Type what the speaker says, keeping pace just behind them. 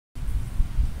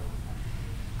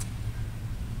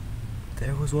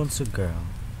There was once a girl.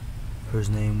 Her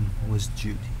name was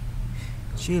Judy.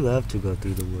 She loved to go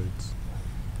through the woods.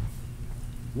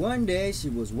 One day she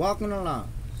was walking along,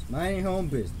 minding her own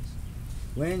business,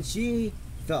 when she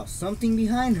felt something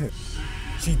behind her.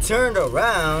 She turned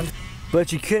around, but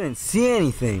she couldn't see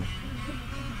anything.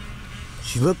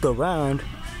 She looked around,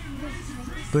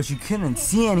 but she couldn't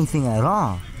see anything at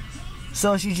all.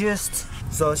 So she just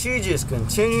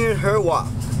continued her walk.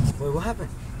 Wait, what happened?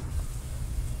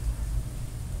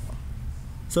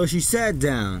 So she sat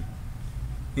down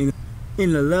in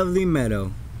a lovely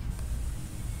meadow.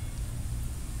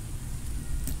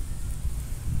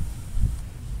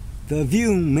 The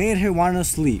view made her want to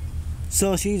sleep,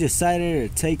 so she decided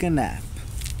to take a nap.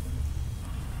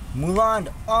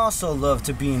 Mulan also loved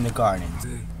to be in the gardens.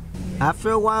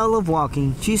 After a while of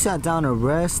walking, she sat down to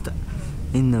rest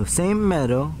in the same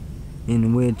meadow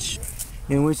in which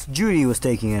Judy was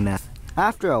taking a nap.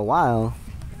 After a while,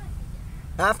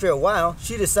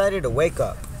 she decided to wake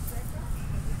up.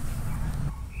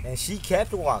 And she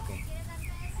kept walking.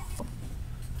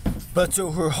 But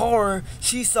to her horror,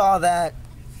 she saw that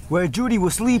where Judy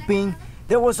was sleeping,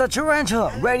 there was a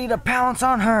tarantula ready to pounce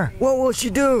on her. What will she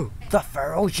do? The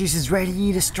ferocious is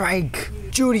ready to strike.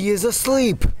 Judy is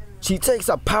asleep. She takes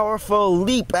a powerful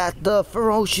leap at the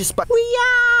ferocious spider.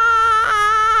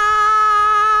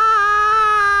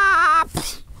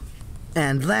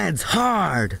 And lands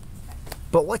hard.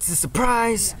 But what's the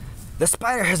surprise? The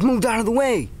spider has moved out of the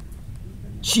way.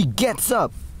 She gets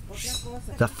up.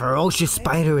 The ferocious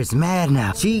spider is mad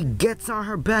now. She gets on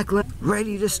her back leg,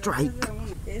 ready to strike.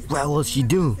 What will she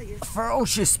do? The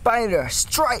ferocious spider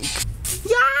strikes.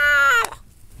 Yeah!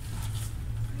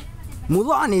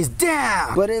 Mulan is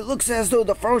down, but it looks as though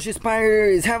the ferocious spider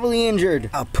is heavily injured.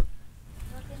 Up.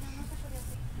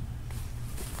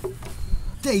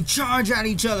 They charge at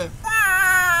each other.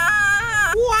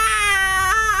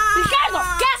 Ricardo,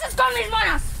 ¿qué haces con mis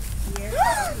monas?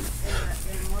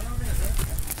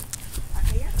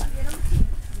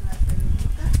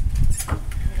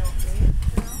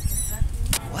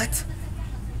 What?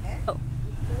 Oh.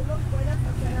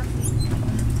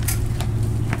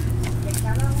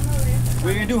 What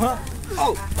are you gonna do, huh?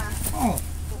 Oh!